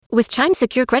With Chime's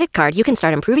secure credit card, you can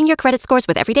start improving your credit scores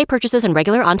with everyday purchases and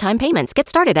regular on-time payments. Get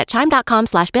started at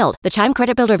Chime.com/build. The Chime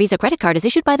Credit Builder Visa Credit Card is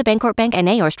issued by the Bancorp Bank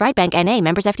N.A. or Stride Bank N.A.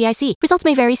 Members FDIC. Results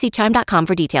may vary. See Chime.com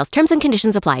for details. Terms and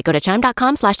conditions apply. Go to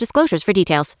Chime.com/disclosures for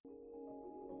details.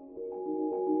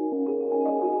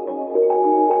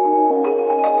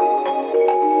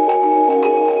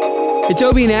 It's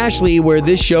Obie and Ashley, where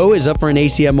this show is up for an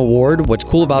ACM award. What's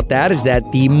cool about that is that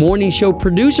the morning show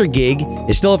producer gig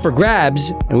is still up for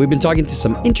grabs, and we've been talking to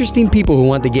some interesting people who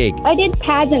want the gig. I did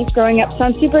pageants growing up, so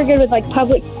I'm super good with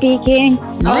public speaking.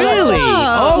 Really?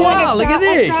 Oh, wow, look at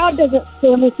this. The crowd doesn't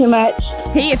scare me too much.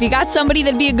 Hey, if you got somebody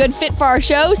that'd be a good fit for our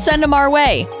show, send them our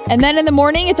way. And then in the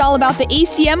morning, it's all about the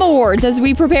ACM Awards as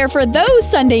we prepare for those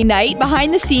Sunday night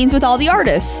behind the scenes with all the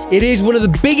artists. It is one of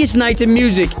the biggest nights in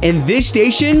music, and this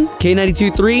station,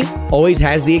 K92.3, always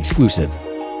has the exclusive.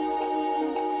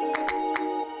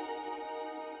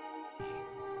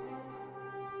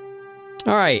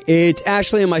 All right, it's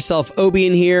Ashley and myself, Obie,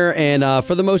 in here, and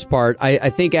for the most part, I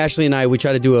think Ashley and I, we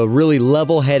try to do a really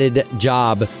level-headed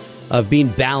job of being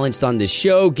balanced on this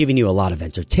show, giving you a lot of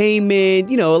entertainment,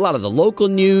 a lot of the local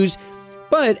news.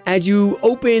 But as you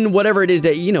open whatever it is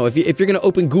that, if you're going to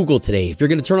open Google today, if you're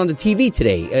going to turn on the TV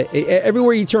today,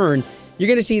 everywhere you turn, you're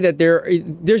going to see that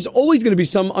there's always going to be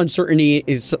some uncertainty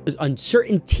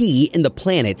in the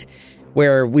planet,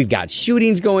 where we've got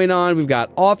shootings going on, we've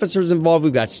got officers involved,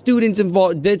 we've got students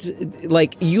involved. That's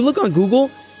like, you look on Google,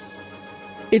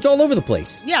 it's all over the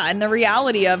place. Yeah, and the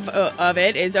reality of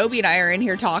it is Obie and I are in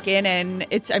here talking, and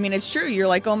it's true. You're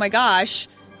like, oh my gosh,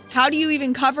 how do you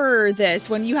even cover this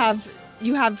when you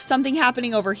have something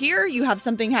happening over here, you have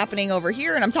something happening over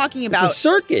here, and I'm talking about it's a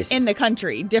circus in the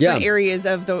country, different areas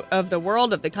of the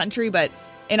world, of the country, but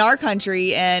in our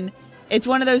country, and it's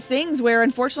one of those things where,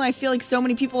 unfortunately, I feel like so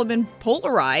many people have been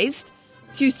polarized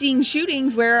to seeing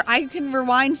shootings where I can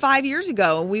rewind 5 years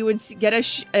ago, and we would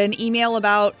get an email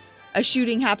about a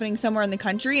shooting happening somewhere in the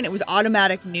country, and it was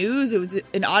automatic news. It was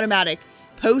an automatic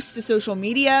post to social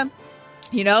media,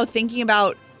 thinking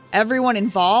about everyone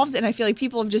involved. And I feel like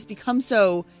people have just become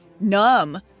so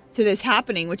numb to this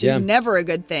happening, which is never a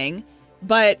good thing.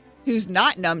 But who's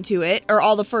not numb to it are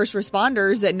all the first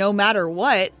responders that, no matter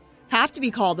what, have to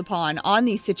be called upon on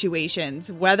these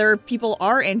situations, whether people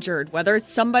are injured, whether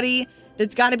it's somebody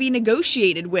that's got to be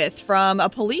negotiated with from a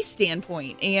police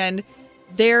standpoint. And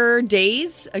there are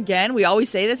days, again, we always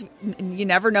say this, you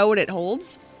never know what it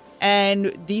holds.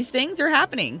 And these things are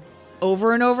happening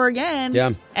over and over again.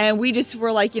 Yeah. And we just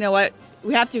were like, you know what?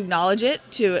 We have to acknowledge it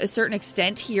to a certain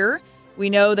extent here. We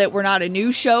know that we're not a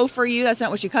news show for you. That's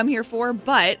not what you come here for.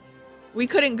 But we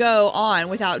couldn't go on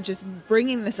without just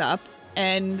bringing this up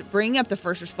and bringing up the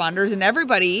first responders and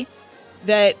everybody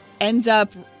that ends up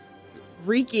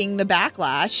wreaking the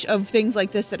backlash of things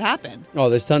like this that happen. Oh,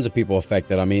 there's tons of people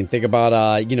affected. I mean, think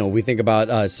about, we think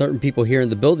about certain people here in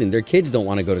the building. Their kids don't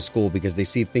want to go to school because they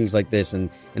see things like this and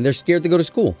they're scared to go to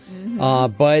school.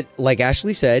 Mm-hmm. But like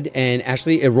Ashley said, and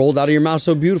Ashley, it rolled out of your mouth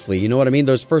so beautifully. You know what I mean?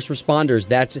 Those first responders,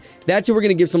 that's who we're going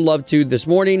to give some love to this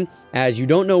morning, as you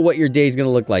don't know what your day is going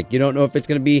to look like. You don't know if it's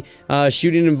going to be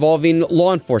shooting involving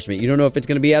law enforcement. You don't know if it's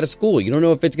going to be out of school. You don't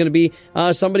know if it's going to be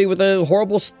somebody with a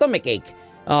horrible stomach ache.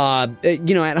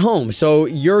 At home. So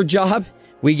your job,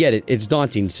 we get it. It's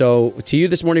daunting. So to you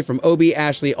this morning from Obie,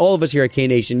 Ashley, all of us here at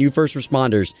K-Nation, you first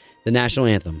responders, the national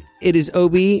anthem. It is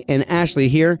Obie and Ashley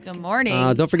here. Good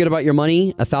morning. Don't forget about your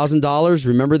money, $1,000.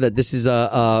 Remember that this is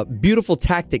a beautiful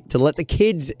tactic to let the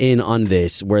kids in on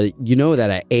this, where you know that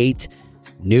at 8,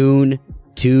 noon,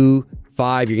 2,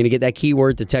 5, you're going to get that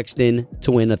keyword to text in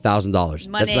to win $1,000.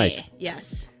 Money. That's nice.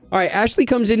 Yes. All right, Ashley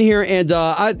comes in here, and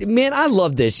I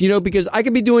love this, because I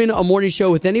could be doing a morning show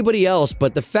with anybody else,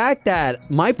 but the fact that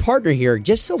my partner here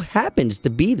just so happens to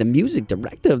be the music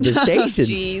director of the station.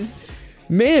 Jeez.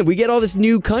 Man, we get all this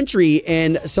new country,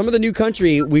 and some of the new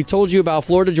country, we told you about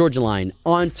Florida Georgia Line,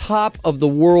 on top of the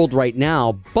world right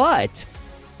now, but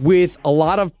with a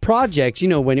lot of projects,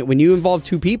 when you involve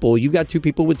two people, you've got two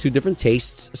people with two different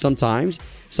tastes sometimes.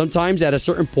 Sometimes at a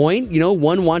certain point,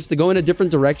 one wants to go in a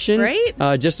different direction.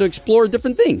 Right. Just to explore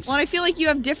different things. Well, I feel like you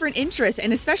have different interests,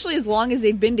 and especially as long as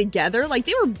they've been together. Like,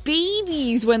 they were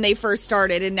babies when they first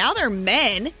started, and now they're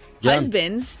men,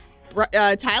 husbands.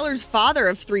 Tyler's father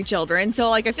of 3 children.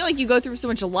 So, I feel like you go through so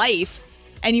much life,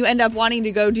 and you end up wanting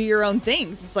to go do your own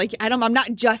things. It's like, I'm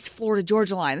not just Florida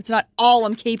Georgia Line. That's not all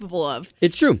I'm capable of.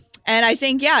 It's true. And I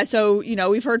think, so,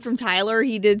 we've heard from Tyler.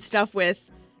 He did stuff with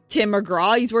Tim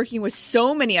McGraw. He's working with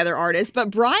so many other artists. But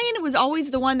Brian was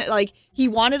always the one that, he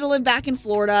wanted to live back in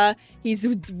Florida. He's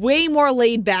way more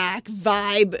laid back,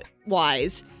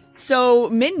 vibe-wise. So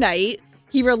Midnight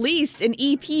he released an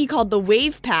EP called The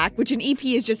Wave Pack, which an EP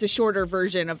is just a shorter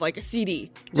version of like a CD.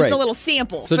 Just Right. a little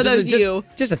sample So for those of you.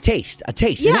 Just a taste,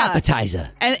 an appetizer.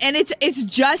 And it's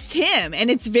just him. And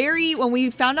it's very, when we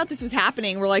found out this was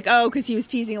happening, we're like, oh, because he was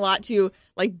teasing a lot to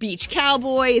like Beach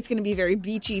Cowboy. It's going to be very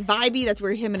beachy, vibey. That's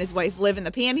where him and his wife live in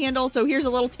the Panhandle. So here's a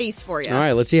little taste for you. All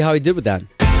right, let's see how he did with that.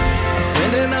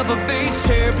 Sending up a beach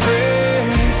chair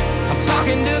prayer. I'm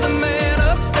talking to the man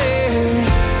upstairs.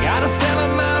 Gotta tell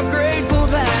him how grateful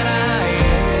that I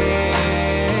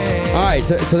am. All right,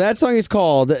 so that song is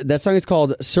called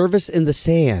 "Service in the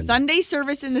Sand." Sunday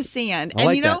Service in the Sand. I And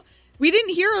like you know, that. we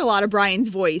didn't hear a lot of Brian's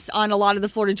voice on a lot of the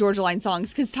Florida Georgia Line songs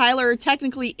because Tyler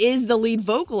technically is the lead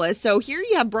vocalist. So here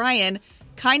you have Brian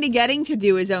kind of getting to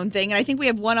do his own thing. And I think we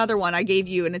have one other one I gave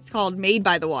you, and it's called Made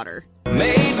by the Water.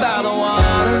 Made by the water,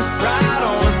 right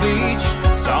on the beach.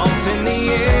 Songs in the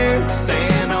air,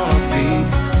 sand on our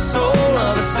feet. Soul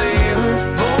of a sailor,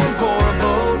 born for a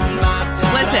boat. My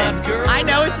time, Listen, girl, I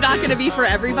know it's not going to be for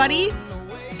everybody.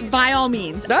 By all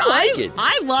means. I like it.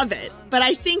 I love it. But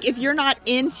I think if you're not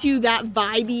into that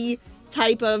vibey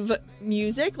type of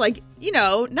music, like, you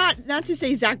know, not to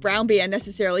say Zach Brown Band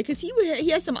necessarily, because he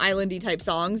has some islandy type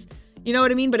songs. You know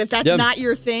what I mean? But if that's not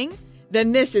your thing,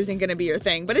 then this isn't going to be your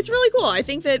thing. But it's really cool. I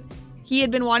think that he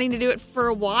had been wanting to do it for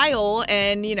a while,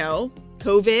 and, you know,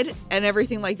 COVID and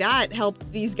everything like that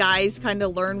helped these guys kind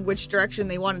of learn which direction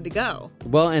they wanted to go.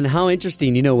 Well, and how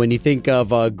interesting, you know, when you think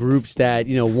of groups that,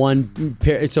 you know,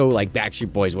 so like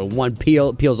Backstreet Boys, when one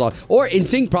peels off, or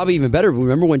NSYNC probably even better.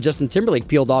 Remember when Justin Timberlake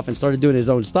peeled off and started doing his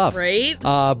own stuff? Right.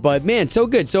 But man, so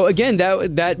good. So again,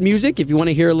 that music, if you want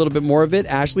to hear a little bit more of it,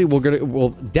 Ashley, we'll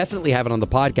definitely have it on the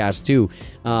podcast too,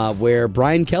 where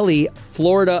Brian Kelly,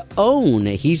 Florida own.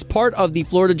 He's part of the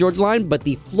Florida Georgia Line, but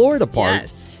the Florida part.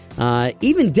 Yes.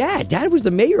 Even Dad was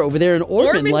the mayor over there in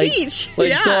Ormond Beach.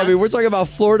 Yeah. So I mean, we're talking about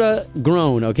Florida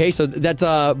grown. Okay, so that's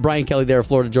Brian Kelly there,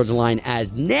 Florida Georgia Line.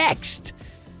 As next,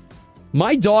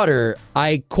 my daughter,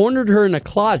 I cornered her in a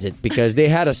closet because they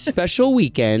had a special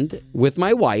weekend with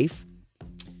my wife,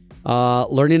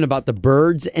 learning about the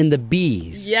birds and the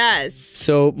bees. Yes.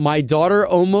 So my daughter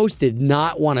almost did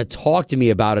not want to talk to me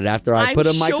about it after I put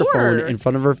a microphone in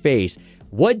front of her face.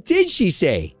 What did she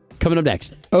say? Coming up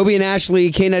next. Obie and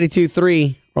Ashley,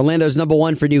 K92.3, Orlando's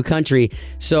 #1 for new country.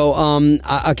 So,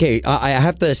 I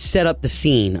have to set up the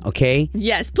scene, okay?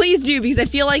 Yes, please do, because I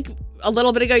feel like a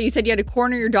little bit ago you said you had to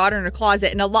corner your daughter in a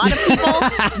closet, and a lot of people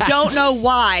don't know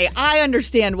why. I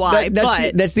understand why,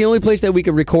 that's the only place that we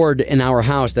could record in our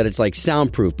house that it's like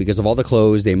soundproof because of all the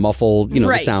clothes. They muffle,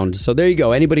 the sound. So there you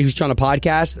go. Anybody who's trying to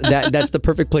podcast, that's the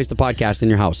perfect place to podcast in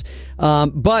your house.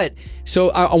 But so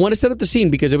I want to set up the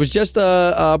scene because it was just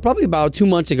probably about 2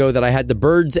 months ago that I had the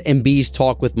birds and bees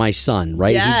talk with my son,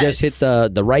 right? Yes. He just hit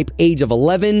the ripe age of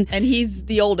 11. And he's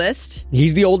the oldest.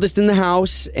 He's the oldest in the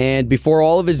house, and before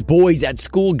all of his boys at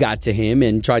school got to him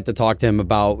and tried to talk to him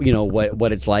about,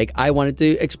 what it's like, I wanted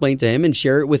to explain to him and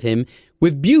share it with him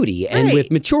with beauty and with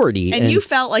maturity. And you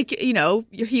felt like,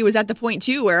 he was at the point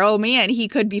too where, oh man, he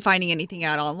could be finding anything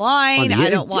out online. I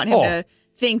don't want him to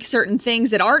think certain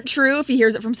things that aren't true if he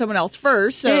hears it from someone else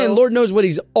first. So. And Lord knows what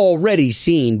he's already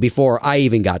seen before I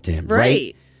even got to him,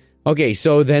 right? Okay,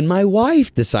 so then my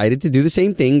wife decided to do the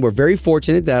same thing. We're very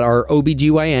fortunate that our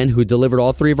OBGYN, who delivered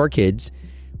all 3 of our kids,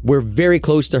 we're very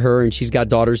close to her, and she's got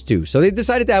daughters too. So they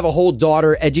decided to have a whole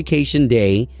daughter education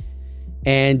day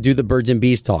and do the birds and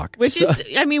bees talk. What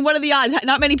are the odds?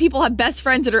 Not many people have best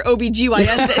friends that are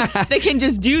OBGYNs that can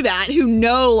just do that, who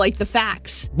know, like, the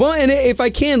facts. Well, and if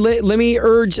I can, let me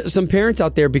urge some parents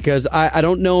out there, because I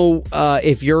don't know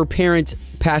if your parents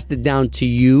passed it down to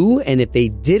you, and if they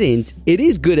didn't, it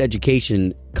is good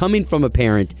education coming from a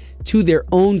parent to their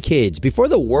own kids before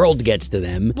the world gets to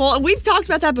them. Well, we've talked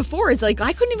about that before. It's like,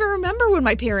 I couldn't even remember when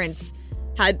my parents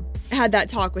had that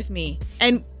talk with me.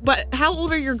 But how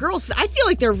old are your girls? 'Cause I feel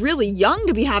like they're really young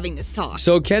to be having this talk.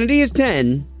 So Kennedy is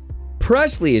 10.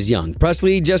 Presley is young.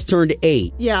 Presley just turned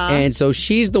 8. Yeah. And so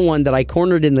she's the one that I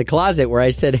cornered in the closet where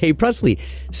I said, hey, Presley,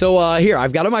 so here,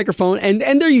 I've got a microphone. And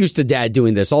they're used to Dad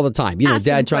doing this all the time.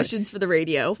 Asking questions for the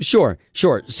radio. Sure.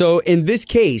 So in this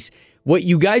case, what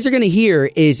you guys are going to hear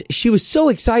is she was so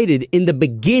excited in the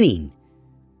beginning.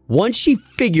 Once she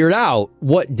figured out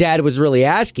what Dad was really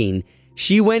asking,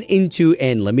 she went into,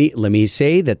 and let me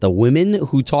say that the women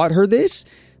who taught her this,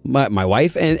 my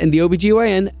wife and the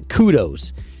OBGYN,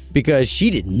 kudos. Because she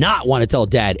did not want to tell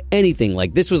Dad anything.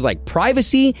 Like, this was like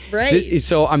privacy. Right.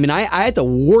 So, I mean, I had to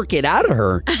work it out of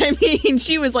her. I mean,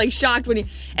 she was like shocked and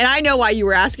I know why you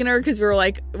were asking her, because we were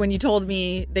like, when you told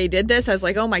me they did this, I was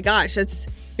like, oh my gosh, that's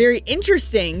very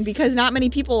interesting because not many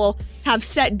people have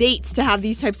set dates to have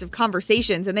these types of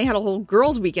conversations, and they had a whole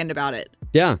girls' weekend about it.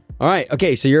 Yeah. All right.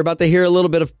 Okay, so you're about to hear a little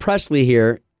bit of Presley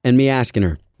here and me asking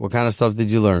her, what kind of stuff did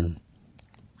you learn?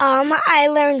 I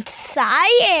learned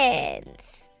science.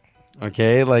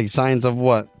 Okay, like science of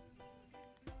what?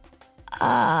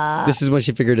 This is when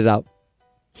she figured it out.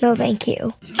 No, thank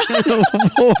you.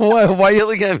 Why are you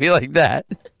looking at me like that?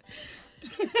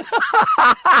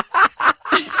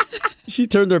 She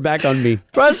turned her back on me.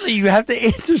 Presley, you have to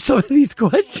answer some of these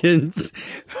questions.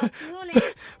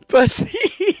 Presley.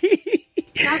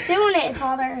 Not doing it,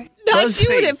 Father. Not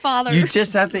doing it, Father. You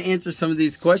just have to answer some of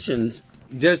these questions.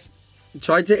 Just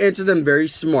try to answer them very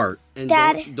smart. And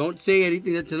Dad. don't say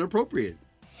anything that's inappropriate.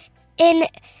 And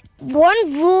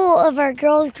one rule of our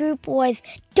girls group was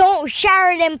don't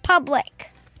share it in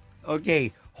public.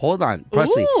 Okay, hold on.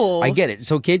 Presley, Ooh. I get it.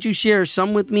 So can't you share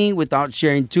some with me without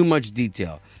sharing too much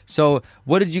detail? So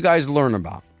what did you guys learn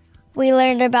about? We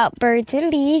learned about birds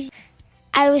and bees.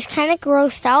 I was kind of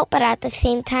grossed out, but at the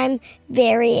same time,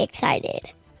 very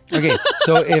excited. Okay,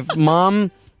 so if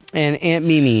Mom and Aunt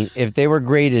Mimi, if they were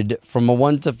graded from a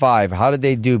 1 to 5, how did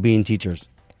they do being teachers?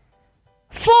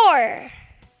 4.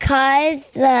 Because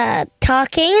the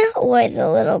talking was a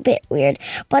little bit weird,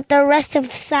 but the rest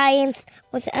of science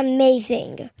was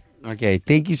amazing. Okay,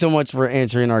 thank you so much for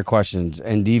answering our questions.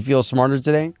 And do you feel smarter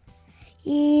today?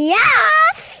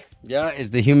 Yes! Yeah, is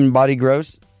the human body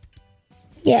gross?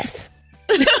 Yes.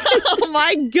 Oh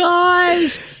my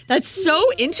gosh. That's so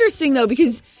interesting though,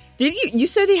 because didn't you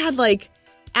said they had like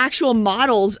actual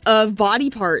models of body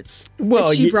parts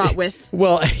that she brought with.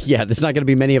 Well, yeah, there's not going to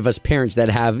be many of us parents that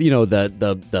have,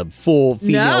 the full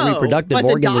female reproductive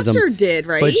organism. But the doctor did,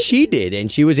 right? But she did,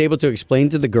 and she was able to explain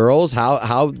to the girls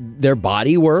how their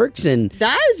body works. And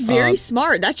that is very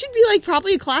smart. That should be like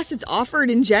probably a class that's offered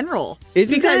in general. But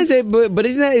isn't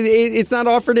that it's not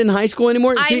offered in high school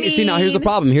anymore? See, now here's the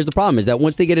problem. Here's the problem is that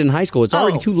once they get in high school, it's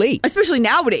already too late. Especially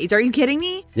nowadays. Are you kidding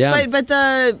me?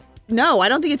 Yeah. No, I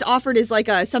don't think it's offered as like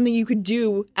something you could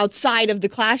do outside of the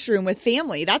classroom with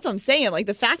family. That's what I'm saying. Like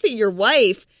the fact that your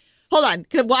wife, hold on,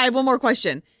 I have one more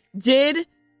question. Did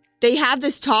they have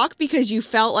this talk because you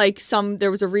felt like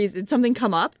there was a reason, did something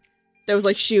come up that was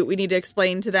like, shoot, we need to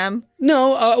explain to them?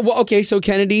 No, okay, so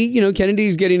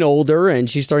Kennedy's getting older and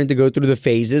she's starting to go through the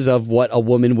phases of what a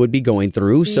woman would be going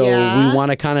through. So we want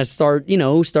to kind of start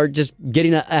just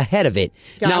getting ahead of it.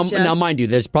 Gotcha. Now, mind you,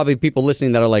 there's probably people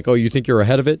listening that are like, oh, you think you're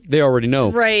ahead of it? They already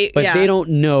know. Right, But they don't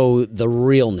know the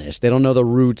realness. They don't know the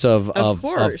roots of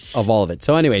all of it.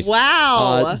 So anyways.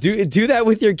 Wow. Do that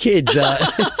with your kids.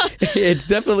 It's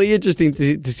definitely interesting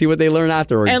to see what they learn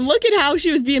afterwards. And look at how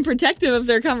she was being protective of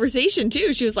their conversation,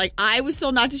 too. She was like, I was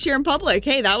told not to share in public.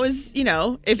 Hey, that was,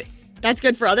 if that's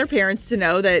good for other parents to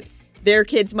know that their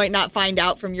kids might not find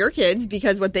out from your kids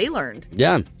because what they learned.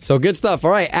 Yeah. So good stuff.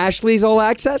 All right. Ashley's All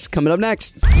Access coming up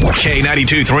next.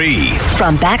 K92.3.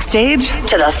 From backstage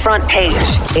to the front page,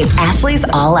 it's Ashley's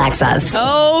All Access.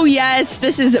 Oh, yes.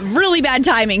 This is really bad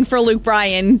timing for Luke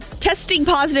Bryan. Testing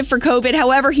positive for COVID.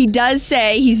 However, he does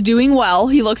say he's doing well.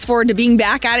 He looks forward to being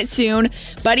back at it soon.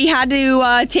 But he had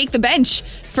to take the bench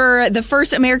for the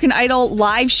first American Idol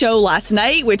live show last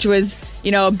night, which was,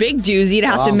 a big doozy to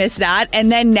have to miss that.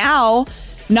 And then now,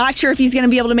 not sure if he's going to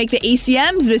be able to make the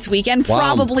ACMs this weekend. Wow.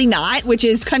 Probably not, which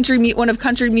is one of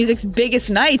country music's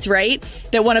biggest nights, right?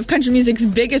 That one of country music's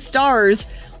biggest stars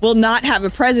will not have a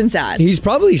presence at. He's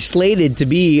probably slated to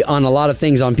be on a lot of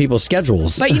things on people's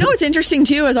schedules. But what's interesting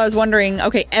too is I was wondering,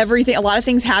 okay, a lot of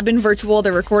things have been virtual.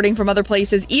 They're recording from other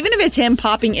places. Even if it's him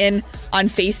popping in on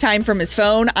FaceTime from his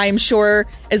phone, I'm sure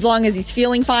as long as he's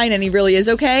feeling fine and he really is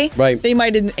okay, right, they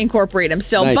might incorporate him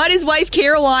still. Nice. But his wife,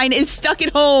 Caroline, is stuck at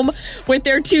home with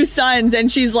their 2 sons,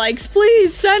 and she's like,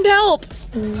 please send help.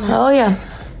 Oh, yeah.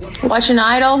 Watching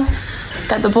Idol.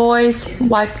 Got the boys.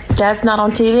 Dad's not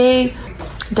on TV.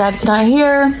 Dad's not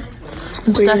here.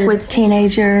 I'm stuck with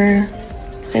teenager.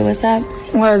 Say what's up?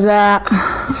 What's that?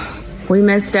 We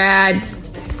miss Dad.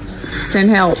 Send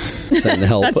help. Send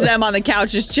help. That's them on the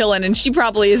couch just chilling, and she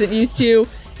probably isn't used to,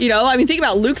 think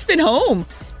about Luke's been home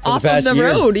off of the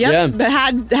road. Yep. Yeah. But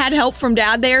had help from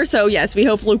Dad there. So, yes, we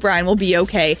hope Luke Bryan will be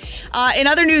okay. In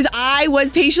other news, I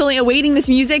was patiently awaiting this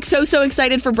music. So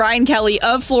excited for Brian Kelly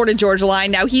of Florida Georgia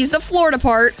Line. Now, he's the Florida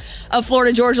part of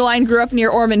Florida Georgia Line. Grew up near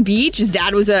Ormond Beach. His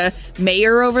dad was a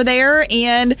mayor over there.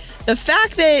 And the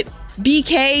fact that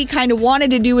BK kind of wanted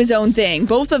to do his own thing.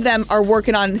 Both of them are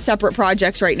working on separate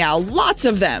projects right now. Lots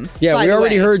of them. Yeah, we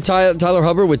already heard Tyler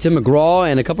Hubbard with Tim McGraw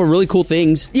and a couple of really cool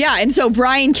things. Yeah, and so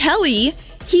Brian Kelly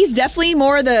he's definitely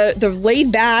more the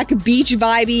laid back, beach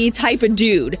vibey type of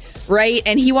dude, right?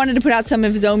 And he wanted to put out some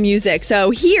of his own music.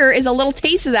 So here is a little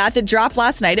taste of that dropped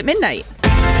last night at midnight.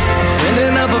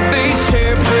 Sending up a beach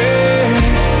chair prayer.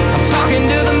 I'm talking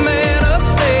to the man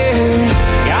upstairs.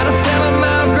 Gotta tell him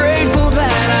how grateful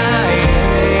that I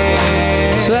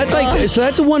am. So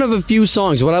that's one of a few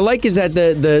songs. What I like is that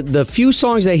the few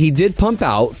songs that he did pump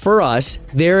out for us,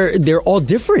 they're all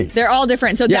different. They're all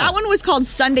different. So that one was called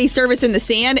Sunday Service in the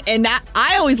Sand, and that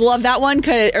I always love that one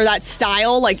or that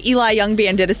style. Like Eli Young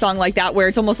Band did a song like that where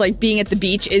it's almost like being at the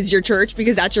beach is your church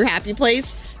because that's your happy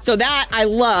place. So that I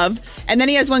love. And then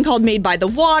he has one called Made by the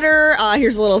Water.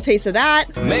 Here's a little taste of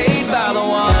that. Made by the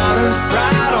water,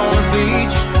 right on the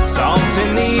beach. Salt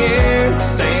in the air,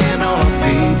 sand on our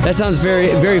feet. That sounds very,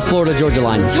 very Florida Georgia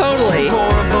line. Totally.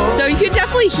 So you could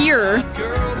definitely hear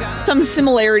some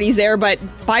similarities there, but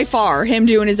by far him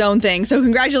doing his own thing. So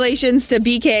congratulations to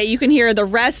BK. You can hear the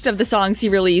rest of the songs he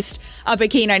released up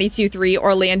at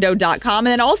K923Orlando.com.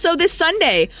 And then also this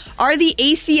Sunday are the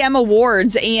ACM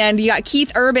Awards, and you got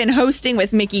Keith Urban hosting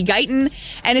with Mickey Guyton,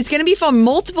 and it's going to be from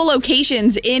multiple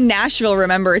locations in Nashville.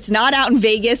 Remember, it's not out in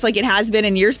Vegas like it has been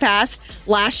in years past.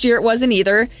 Last year it wasn't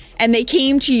either, and they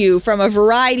came to you from a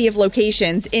variety of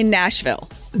locations in Nashville.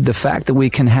 The fact that we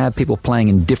can have people playing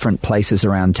in different places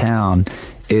around town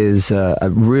is a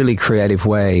really creative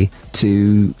way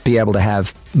to be able to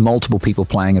have multiple people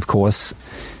playing, of course,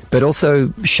 but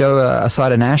also show a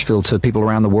side of Nashville to people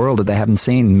around the world that they haven't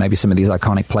seen maybe some of these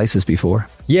iconic places before.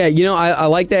 Yeah, I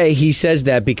like that he says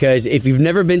that, because if you've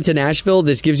never been to Nashville,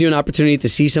 this gives you an opportunity to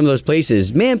see some of those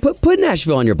places. Man, put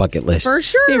Nashville on your bucket list. For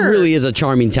sure. It really is a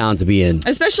charming town to be in.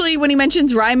 Especially when he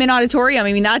mentions Ryman Auditorium.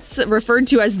 I mean, that's referred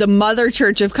to as the mother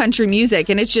church of country music.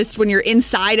 And it's just when you're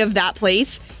inside of that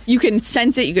place, you can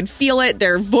sense it, you can feel it.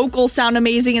 Their vocals sound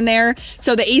amazing in there.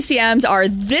 So the ACMs are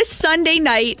this Sunday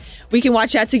night. We can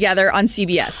watch that together on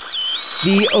CBS.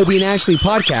 The Obie and Ashley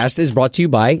podcast is brought to you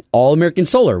by All American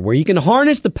Solar, where you can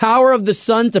harness the power of the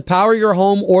sun to power your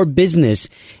home or business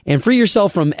and free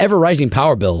yourself from ever-rising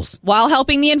power bills. While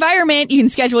helping the environment, you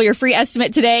can schedule your free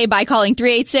estimate today by calling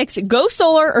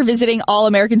 386-GO-SOLAR or visiting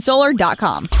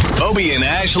allamericansolar.com. Obie and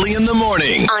Ashley in the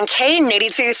morning On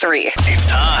K82.3. It's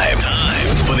time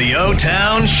for the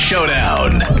O-Town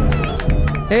Showdown.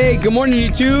 Hey, good morning,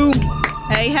 you two.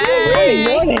 Hey. Good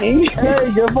morning.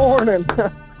 Hey, good morning.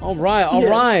 All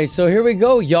right. So here we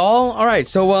go, y'all. All right,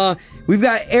 so we've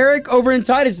got Eric over in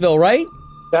Titusville, right?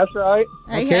 That's right.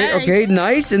 Okay,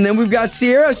 nice. And then we've got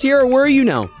Sierra. Sierra, where are you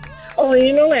now?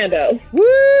 In Orlando. Woo!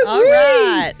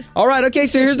 All right, okay,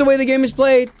 so here's the way the game is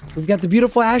played. We've got the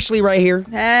beautiful Ashley right here.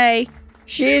 Hey.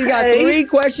 She's got 3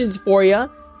 questions for you.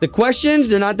 The questions,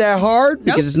 they're not that hard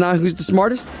because it's not who's the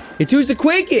smartest. It's who's the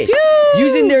quickest.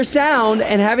 Using their sound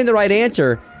and having the right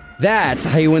answer. That's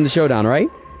how you win the showdown, all right?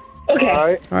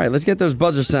 Okay. All right, let's get those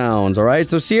buzzer sounds, all right?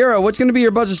 So, Sierra, what's going to be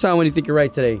your buzzer sound when you think you're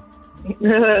right today?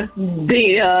 Dingo.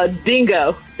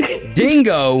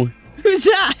 Dingo? Who's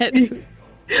that?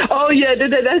 Oh, yeah,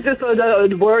 that's just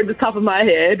a word at the top of my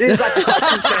head. It's like a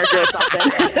cartoon character or something.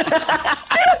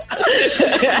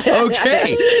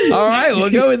 Okay. All right, we'll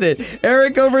go with it.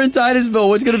 Eric over in Titusville,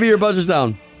 what's going to be your buzzer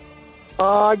sound?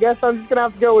 I guess I'm just going to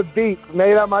have to go with beep.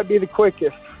 Maybe that might be the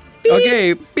quickest. Beep.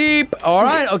 Okay, beep. All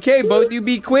right, okay, both of you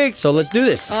be quick, so let's do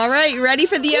this. All right, you ready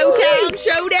for the O-Town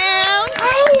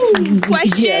Showdown?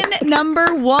 Question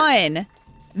number 1.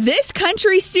 This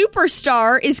country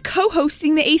superstar is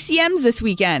co-hosting the ACMs this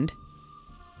weekend.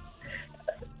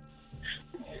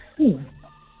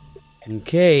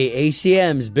 Okay,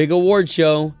 ACM's big award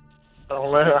show. I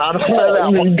don't know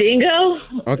that one. Dingo?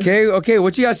 Okay,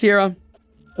 what you got, Sierra?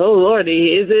 Oh,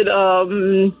 Lordy. Is it,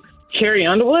 Carrie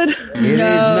Underwood? It is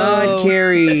not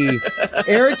Carrie.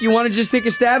 Eric, you want to just take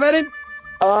a stab at it?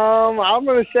 I'm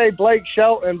going to say Blake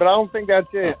Shelton, but I don't think that's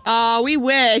it. Oh, we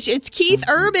wish. It's Keith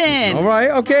Urban. All right,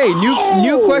 okay.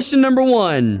 New question number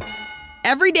 1.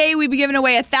 Every day we be giving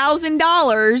away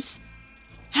 $1,000.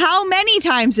 How many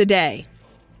times a day?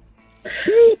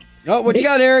 Oh, what you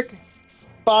got, Eric?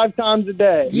 5 times a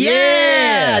day.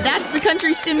 Yeah! That's the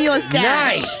country stimulus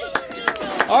dash. Nice.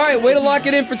 All right, way to lock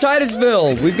it in for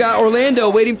Titusville. We've got Orlando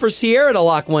waiting for Sierra to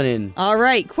lock one in. All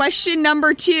right, question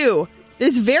number 2.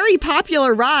 This very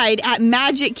popular ride at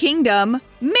Magic Kingdom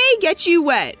may get you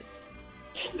wet.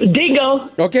 Dingo.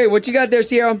 Okay, what you got there,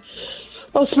 Sierra?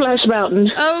 Oh, Splash Mountain.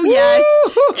 Oh, yes.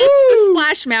 It's the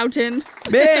Splash Mountain.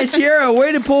 Man, Sierra,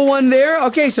 way to pull one there.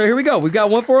 Okay, so here we go. We've got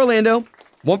one for Orlando,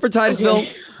 one for Titusville,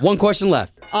 one question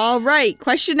left. All right,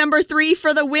 question number 3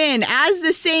 for the win. As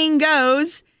the saying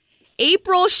goes,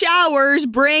 April showers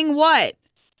bring what?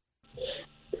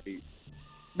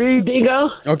 B. Bingo.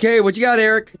 Okay, what you got,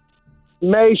 Eric?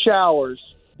 May showers.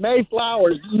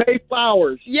 Mayflowers.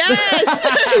 Mayflowers. Yes.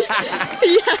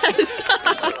 Yes.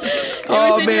 It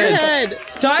was in your head.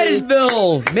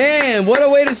 Titusville. Man, what a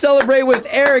way to celebrate with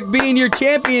Eric being your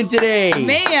champion today.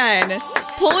 Man,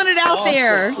 pulling it out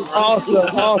there.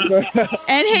 Awesome.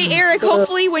 And hey, Eric,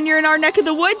 hopefully when you're in our neck of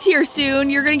the woods here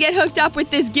soon, you're going to get hooked up with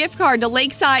this gift card to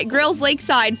Lakeside Grills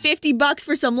Lakeside, $50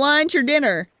 for some lunch or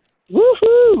dinner.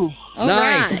 Woohoo! All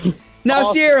Nice. right. Now,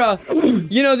 Sierra,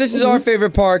 you know this is our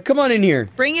favorite part. Come on in here.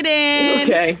 Bring it in.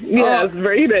 Okay. Yes,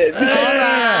 bring it in. All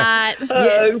right.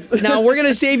 Yeah. Now, we're going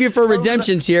to save you for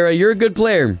redemption, Sierra. You're a good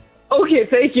player. Okay,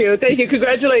 thank you.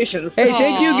 Congratulations. Hey,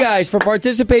 thank you guys for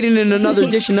participating in another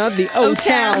edition of the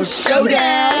O-Town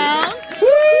Showdown.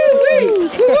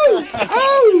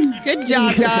 Good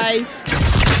job, guys.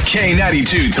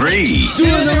 K92-3.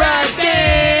 Doing the right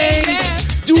thing.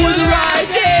 Doing the right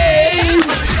thing.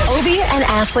 Obie and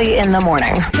Ashley in the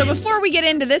morning. So before we get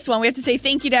into this one, we have to say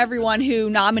thank you to everyone who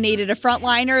nominated a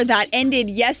frontliner. That ended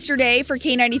yesterday for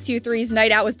K92.3's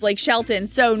Night Out with Blake Shelton.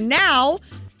 So now,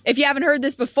 if you haven't heard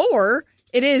this before,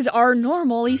 it is our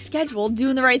normally scheduled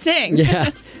Doing the Right Thing.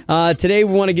 Yeah. Today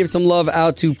we want to give some love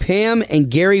out to Pam and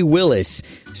Gary Willis.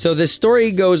 So this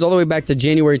story goes all the way back to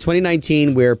January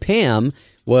 2019 where Pam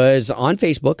was on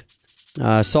Facebook.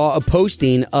 Saw a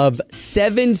posting of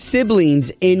 7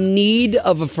 siblings in need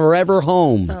of a forever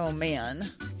home. Oh, man.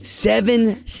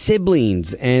 7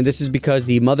 siblings. And this is because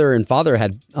the mother and father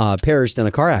had perished in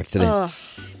a car accident.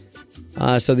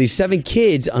 So these 7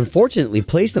 kids, unfortunately,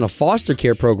 placed in a foster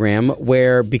care program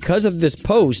where because of this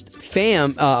post,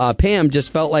 Pam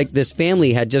just felt like this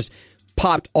family had just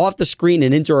popped off the screen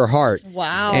and into her heart.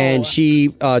 Wow. And she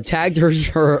tagged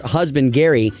her husband,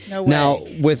 Gary. No way. Now,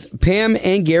 with Pam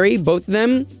and Gary, both of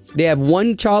them, they have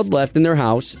 1 child left in their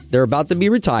house. They're about to be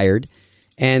retired,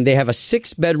 and they have a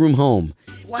 6-bedroom home.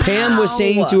 Wow. Pam was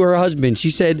saying to her husband, she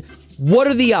said, what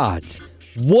are the odds?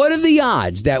 What are the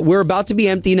odds that we're about to be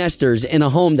empty nesters in a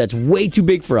home that's way too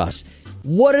big for us?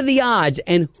 What are the odds,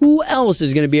 and who else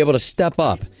is going to be able to step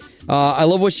up? I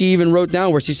love what she even wrote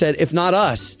down where she said, if not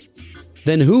us,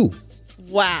 then who?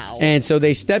 Wow. And so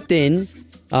they stepped in,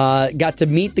 got to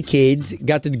meet the kids,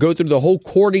 got to go through the whole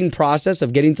courting process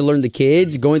of getting to learn the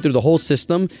kids, going through the whole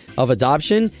system of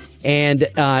adoption. And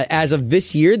as of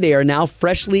this year, they are now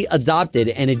freshly adopted.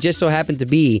 And it just so happened to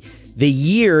be the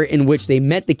year in which they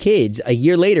met the kids. A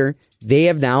year later, they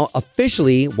have now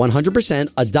officially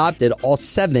 100% adopted all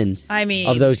 7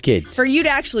 of those kids. For you to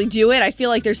actually do it, I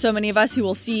feel like there's so many of us who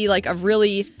will see like a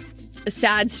really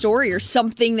sad story or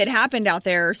something that happened out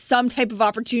there, some type of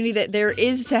opportunity that there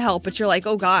is to help, but you're like,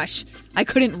 oh gosh, I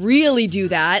couldn't really do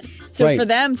that. So Right. for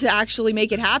them to actually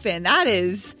make it happen,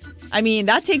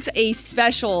 that takes a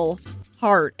special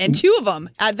heart, and 2 of them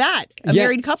at that, a Yeah.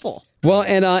 married couple. Well,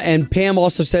 and Pam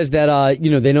also says that,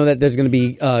 they know that there's going to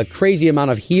be a crazy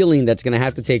amount of healing that's going to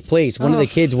have to take place. One of the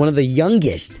kids, one of the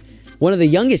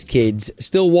youngest kids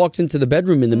still walks into the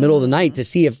bedroom in the middle of the night to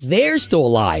see if they're still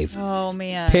alive. Oh,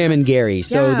 man. Pam and Gary.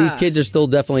 So Yeah. these kids are still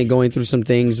definitely going through some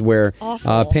things where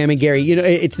Pam and Gary,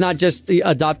 it's not just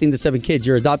adopting the 7 kids.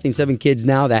 You're adopting 7 kids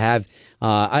now that have,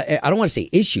 I don't want to say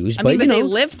issues, I but mean, but you they know.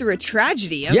 lived through a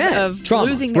tragedy of trauma,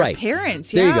 losing their right.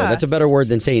 parents. There you go. Yeah. That's a better word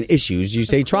than saying issues. You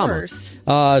say trauma.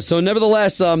 course. So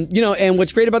nevertheless, and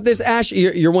what's great about this, Ash,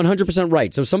 you're 100%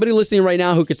 right. So somebody listening right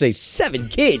now who could say 7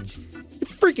 kids, you're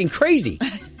freaking crazy.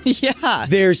 Yeah.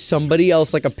 There's somebody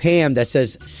else like a Pam that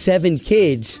says 7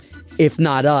 kids, if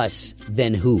not us,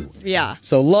 then who? Yeah.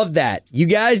 So love that. You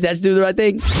guys, that's Do the Right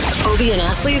Thing. Obie and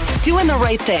Ashley's Doing the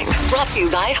Right Thing. Brought to you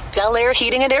by Bel Air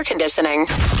Heating and Air Conditioning.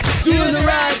 Doing the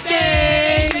right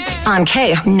thing. On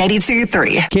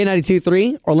K92.3.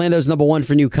 K92.3, Orlando's #1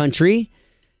 for new country.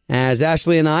 As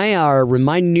Ashley and I are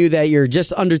reminding you that you're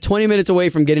just under 20 minutes away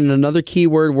from getting another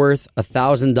keyword worth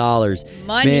 $1,000.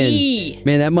 Money.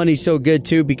 Man, that money's so good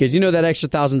too, because that extra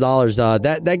 $1,000,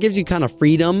 that gives you kind of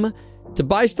freedom to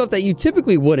buy stuff that you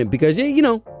typically wouldn't, because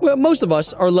most of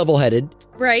us are level-headed.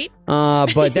 Right.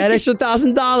 But that extra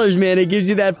 $1,000, man, it gives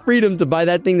you that freedom to buy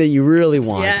that thing that you really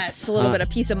want. Yes, a little bit of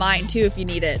peace of mind too if you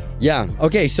need it. Yeah.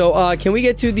 Okay. So can we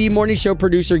get to the morning show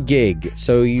producer gig?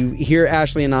 So you hear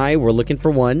Ashley and I, we're looking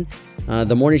for one.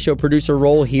 The morning show producer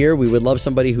role here. We would love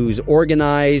somebody who's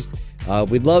organized.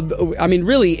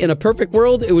 Really, in a perfect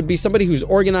world, it would be somebody who's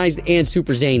organized and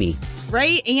super zany.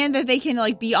 Right? And that they can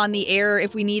be on the air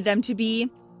if we need them to be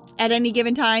at any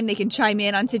given time. They can chime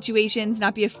in on situations,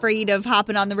 not be afraid of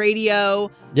hopping on the radio.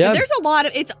 Yeah. But there's a lot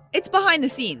of it's behind the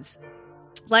scenes.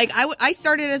 Like I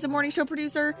started as a morning show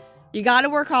producer. You got to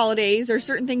work holidays. There's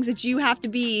certain things that you have to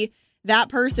be that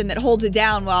person that holds it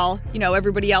down while,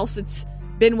 everybody else that's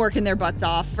been working their butts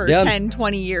off for Yeah. 10,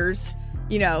 20 years,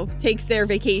 takes their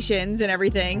vacations and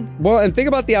everything. Well, and think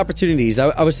about the opportunities.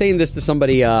 I was saying this to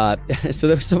somebody. So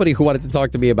there was somebody who wanted to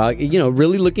talk to me about,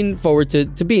 really looking forward to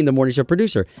being the morning show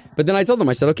producer. But then I told them,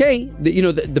 I said, okay,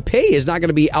 the pay is not going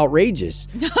to be outrageous.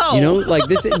 No. Like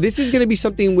this is going to be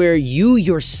something where you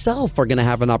yourself are going to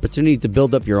have an opportunity to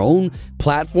build up your own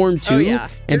platform too. Oh, yeah. You're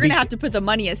and going to have to put the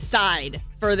money aside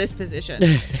for this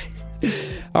position.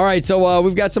 All right, so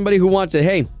we've got somebody who wants it.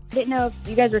 Hey. Didn't know if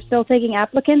you guys are still taking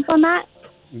applicants on that.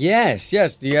 Yes.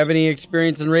 Do you have any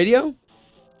experience in radio?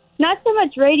 Not so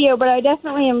much radio, but I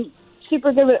definitely am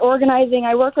super good with organizing.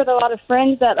 I work with a lot of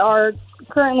friends that are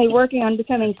currently working on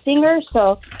becoming singers,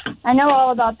 so I know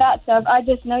all about that stuff. I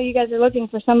just know you guys are looking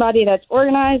for somebody that's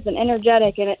organized and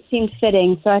energetic, and it seems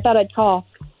fitting, so I thought I'd call.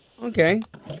 Okay.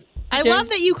 I love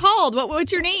that you called.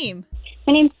 What's your name?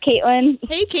 My name's Caitlin.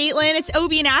 Hey, Caitlin. It's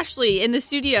Obie and Ashley in the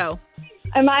studio.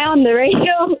 Am I on the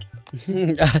radio?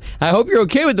 I hope you're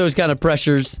okay with those kind of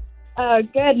pressures. Oh,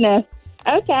 goodness.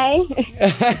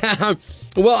 Okay.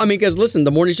 Well, I mean, because listen,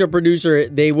 the morning show producer,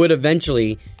 they would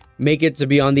eventually make it to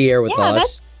be on the air with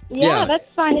us. That's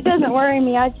fine. It doesn't worry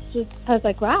me. I was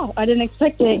like, wow, I didn't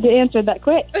expect to get answered that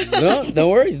quick. No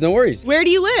worries. Where do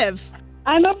you live?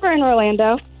 I'm over in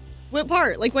Orlando. What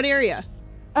part? Like what area?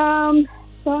 So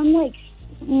I'm like,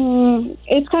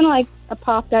 it's kind of like a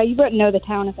pop guy. You wouldn't know the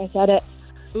town if I said it.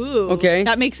 Ooh. Okay.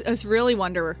 That makes us really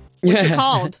wonder. What's it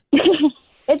called?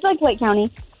 It's like Lake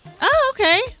County. Oh,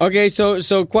 okay. Okay,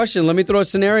 so question. Let me throw a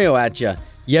scenario at you.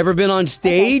 You ever been on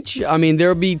stage? Okay. I mean,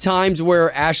 there'll be times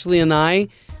where Ashley and I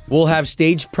will have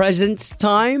stage presence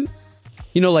time.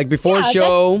 Like before a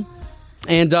show.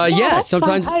 And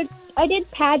sometimes. Fun. I did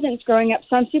pageants growing up,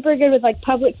 so I'm super good with like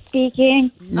public speaking.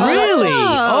 Really?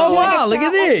 Oh wow! Look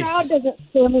at this. The crowd doesn't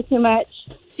scare me too much.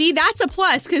 See, that's a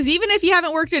plus, because even if you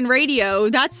haven't worked in radio,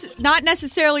 that's not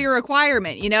necessarily a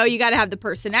requirement. You got to have the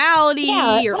personality,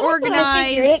 you're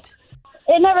organized.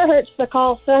 It never hurts to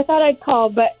call, so I thought I'd call,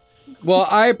 but... Well,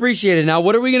 I appreciate it. Now,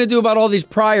 what are we going to do about all these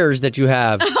priors that you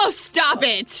have? Oh, stop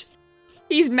it.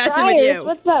 He's messing with you.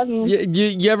 What's that mean?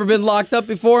 You ever been locked up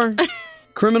before?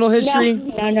 Criminal history?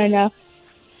 No.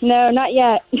 No, not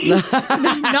yet.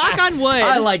 Knock on wood.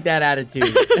 I like that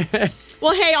attitude.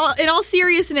 Well, hey, in all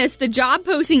seriousness, the job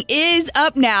posting is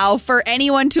up now for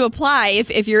anyone to apply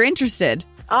if you're interested.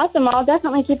 Awesome. I'll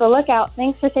definitely keep a lookout.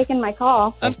 Thanks for taking my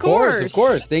call. Of course.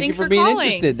 Thank you for being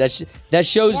interested. That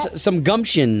shows some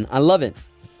gumption. I love it.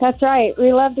 That's right.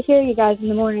 We love to hear you guys in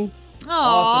the morning.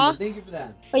 Awesome. Thank you for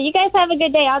that. Well, you guys have a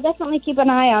good day. I'll definitely keep an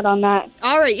eye out on that.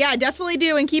 All right. Yeah, definitely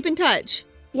do. And keep in touch.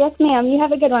 Yes, ma'am. You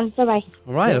have a good one. Bye-bye.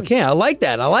 All right. Okay. I like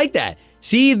that.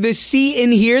 See, the seat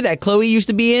in here that Chloe used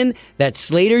to be in, that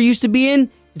Slater used to be in,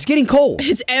 it's getting cold.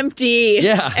 It's empty.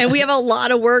 Yeah. And we have a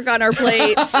lot of work on our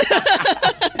plates.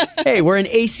 Hey, we're an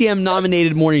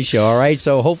ACM-nominated morning show, all right?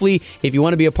 So hopefully, if you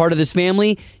want to be a part of this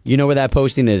family, you know where that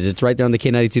posting is. It's right there on the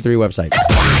K92.3 website.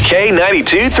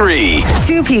 K92.3.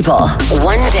 2 people,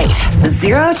 1 date,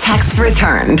 0 texts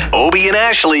returned. Obie and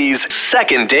Ashley's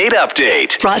second date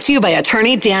update. Brought to you by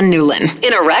attorney Dan Newlin.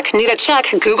 In a wreck, need a check,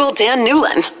 Google Dan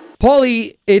Newlin.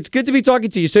 Paulie, it's good to be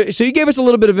talking to you. So you gave us a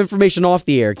little bit of information off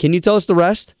the air. Can you tell us the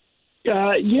rest?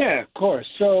 Yeah, of course.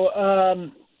 So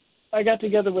I got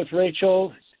together with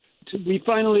Rachel. We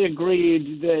finally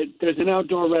agreed that there's an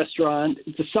outdoor restaurant.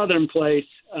 It's a southern place.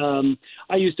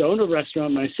 I used to own a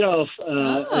restaurant myself,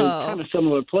 a kind of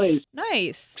similar place.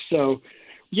 Nice. So,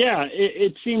 yeah,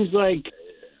 it seems like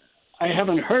I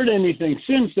haven't heard anything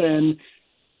since then,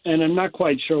 and I'm not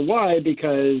quite sure why,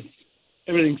 because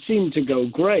everything seemed to go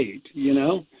great,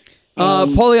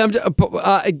 Paulie,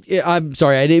 I'm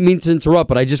sorry, I didn't mean to interrupt,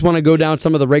 but I just want to go down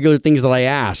some of the regular things that I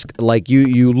ask. Like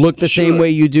you look the same way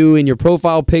you do in your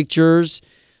profile pictures.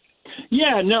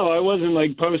 Yeah, no, I wasn't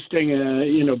like posting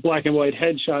a black and white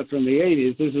headshot from the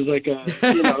 80s. This is like a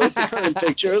current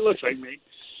picture. It looks like me.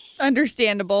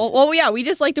 Understandable. Well, yeah, we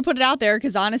just like to put it out there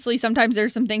because honestly, sometimes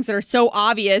there's some things that are so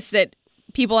obvious that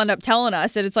people end up telling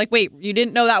us that it's like, wait, you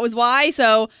didn't know that was why?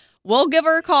 So we'll give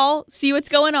her a call, see what's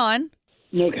going on.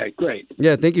 Okay, great.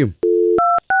 Yeah, thank you.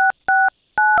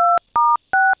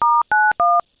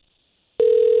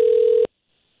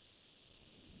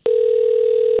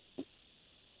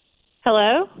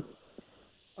 Hello?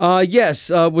 Yes,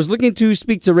 was looking to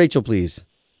speak to Rachel, please.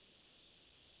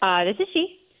 This is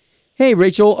she. Hey,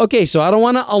 Rachel. Okay, so I don't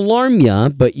want to alarm you,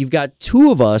 but you've got 2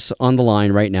 of us on the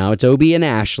line right now. It's Obie and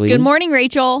Ashley. Good morning,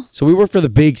 Rachel. So we work for the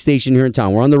big station here in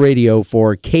town. We're on the radio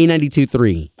for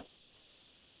K92.3.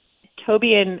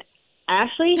 Toby and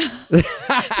Ashley?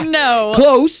 No.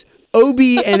 Close.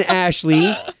 Obie and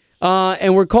Ashley.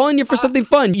 And we're calling you for something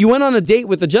fun. You went on a date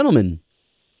with a gentleman.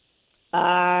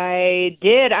 I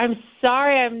did. I'm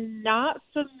sorry, I'm not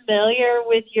familiar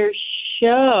with your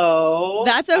show.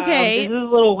 That's okay. This is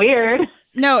a little weird.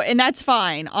 No, and that's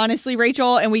fine. Honestly,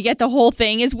 Rachel, and we get the whole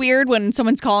thing is weird when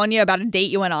someone's calling you about a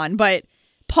date you went on. But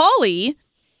Paulie,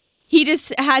 he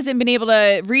just hasn't been able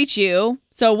to reach you.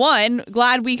 So one,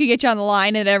 glad we could get you on the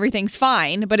line and everything's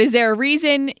fine. But is there a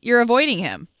reason you're avoiding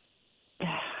him?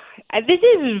 This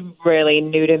is really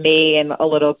new to me and a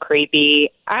little creepy.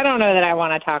 I don't know that I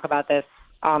want to talk about this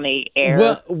on the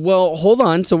air. Well, hold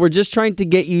on. So we're just trying to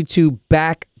get you two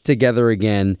back together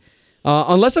again.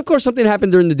 Unless, of course, something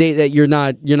happened during the date that you're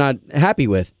not happy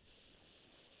with.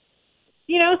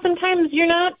 You know, sometimes you're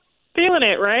not feeling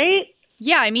it, right?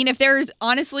 Yeah, I mean, if there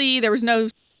was no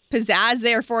pizzazz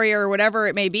there for you or whatever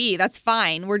it may be, that's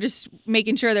fine. We're just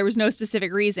making sure there was no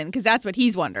specific reason because that's what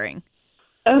he's wondering.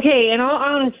 Okay, in all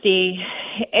honesty,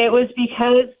 it was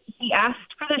because he asked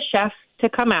for the chef to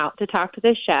come out to talk to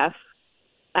the chef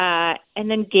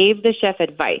and then gave the chef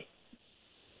advice.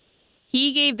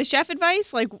 He gave the chef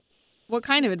advice? Like, what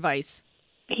kind of advice?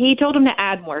 He told him to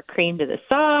add more cream to the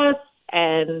sauce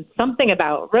and something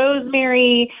about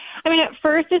rosemary. I mean, at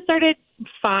first it started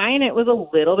fine. It was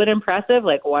a little bit impressive,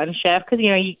 like one chef, because,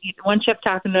 one chef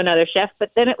talking to another chef,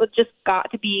 but then it was just got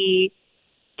to be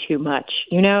too much,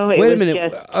 Wait a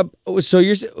minute. So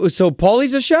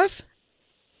Paulie's a chef?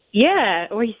 Yeah,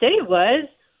 or he said he was.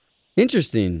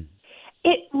 Interesting.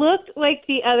 It looked like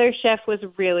the other chef was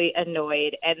really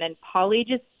annoyed, and then Paulie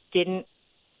just didn't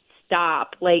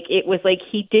stop. Like, it was like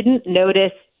he didn't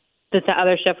notice that the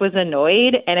other chef was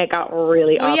annoyed, and it got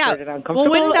really awkward and uncomfortable.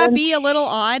 Well, wouldn't that be a little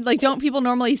odd? Like, don't people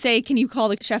normally say, can you call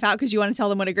the chef out because you want to tell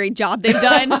them what a great job they've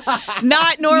done?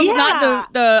 Not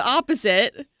the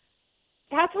opposite.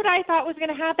 That's what I thought was going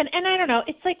to happen. And I don't know.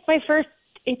 It's like my first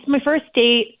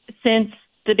date since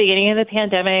the beginning of the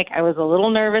pandemic. I was a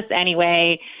little nervous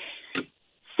anyway.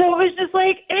 So it was just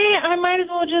like, I might as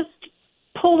well just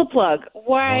pull the plug.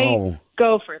 Why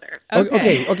go further?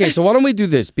 Okay. So why don't we do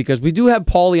this? Because we do have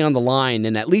Paulie on the line,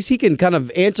 and at least he can kind of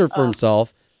answer for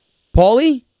himself.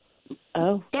 Paulie?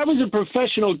 Oh. That was a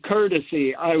professional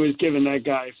courtesy I was giving that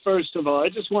guy. First of all, I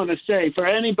just want to say for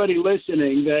anybody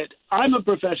listening that I'm a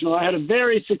professional. I had a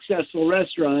very successful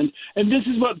restaurant, and this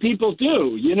is what people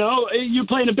do. You're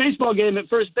playing a baseball game at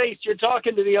first base. You're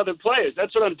talking to the other players.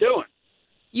 That's what I'm doing.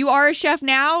 You are a chef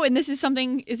now, and is this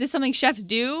something chefs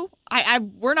do?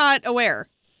 We're not aware.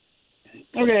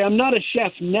 Okay, I'm not a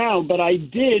chef now, but I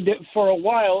did for a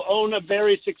while own a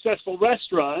very successful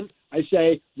restaurant. I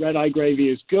say red eye gravy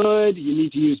is good. You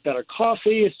need to use better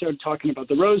coffee. I started talking about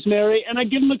the rosemary, and I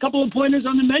give them a couple of pointers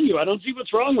on the menu. I don't see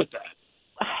what's wrong with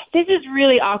that. This is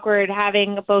really awkward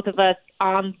having both of us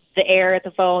on the air at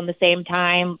the phone at the same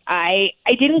time. I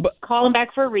didn't call him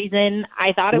back for a reason.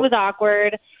 I thought it was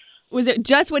awkward. Was it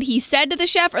just what he said to the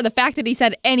chef or the fact that he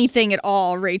said anything at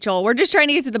all, Rachel? We're just trying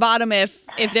to get to the bottom if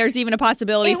there's even a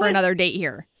possibility for another date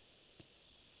here.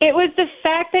 It was the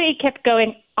fact that he kept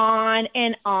going on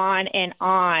and on and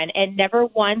on and never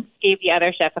once gave the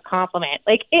other chef a compliment.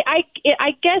 Like, I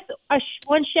guess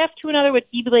one chef to another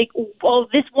would be like, well,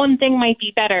 this one thing might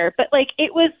be better. But, like,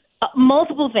 it was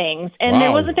multiple things. And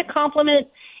there wasn't a compliment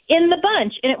in the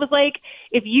bunch. And it was like,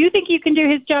 if you think you can do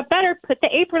his job better, put the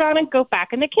apron on and go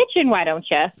back in the kitchen, why don't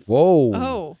you? Whoa.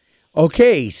 Oh.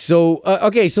 Okay, so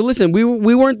listen, we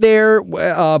weren't there,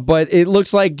 but it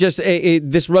looks like just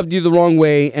this rubbed you the wrong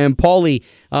way. And Paulie,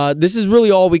 this is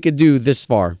really all we could do this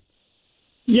far.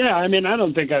 Yeah, I mean, I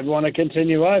don't think I'd want to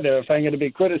continue either if I'm going to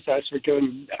be criticized for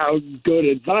giving out good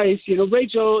advice.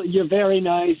 Rachel, you're very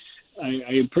nice.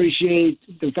 I appreciate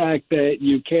the fact that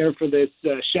you care for this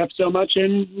chef so much,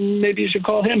 and maybe you should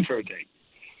call him for a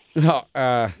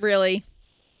date. Really?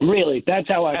 Really, that's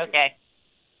how I feel. Okay.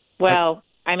 Well,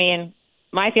 I mean,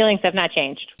 my feelings have not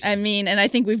changed. I mean, and I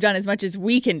think we've done as much as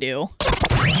we can do.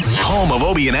 Home of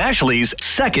Obie and Ashley's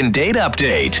second date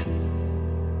update.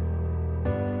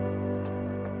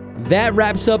 That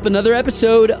wraps up another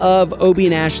episode of Obie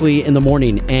and Ashley in the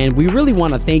Morning. And we really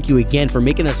want to thank you again for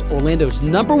making us Orlando's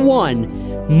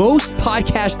 #1 most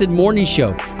podcasted morning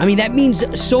show. I mean, that means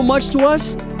so much to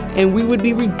us. And we would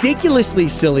be ridiculously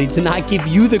silly to not give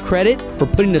you the credit for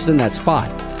putting us in that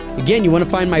spot. Again, you want to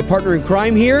find my partner in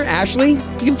crime here, Ashley?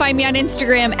 You can find me on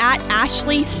Instagram at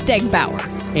Ashley Stegbauer.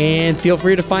 And feel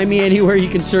free to find me anywhere you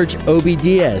can search Obie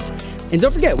Diaz. And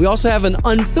don't forget, we also have an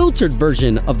unfiltered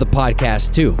version of the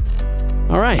podcast, too.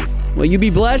 All right. Well, you be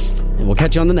blessed, and we'll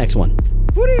catch you on the next one.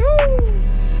 Woody-hoo!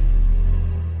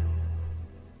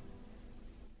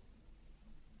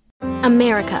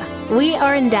 America. We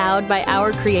are endowed by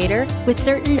our Creator with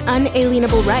certain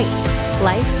unalienable rights: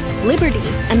 life, liberty,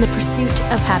 and the pursuit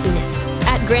of happiness.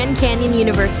 At At Grand Canyon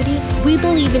University, we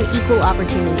believe in equal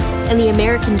opportunity, and the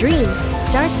American dream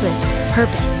starts with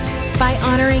purpose. By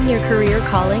honoring your career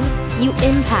calling, you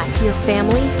impact your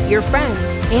family, your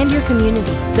friends, and your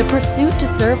community. The pursuit to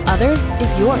serve others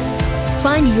is yours.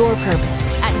 Find your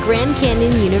purpose at Grand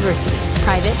Canyon University.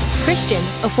 Private, Christian,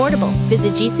 affordable.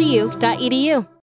 Visit gcu.edu.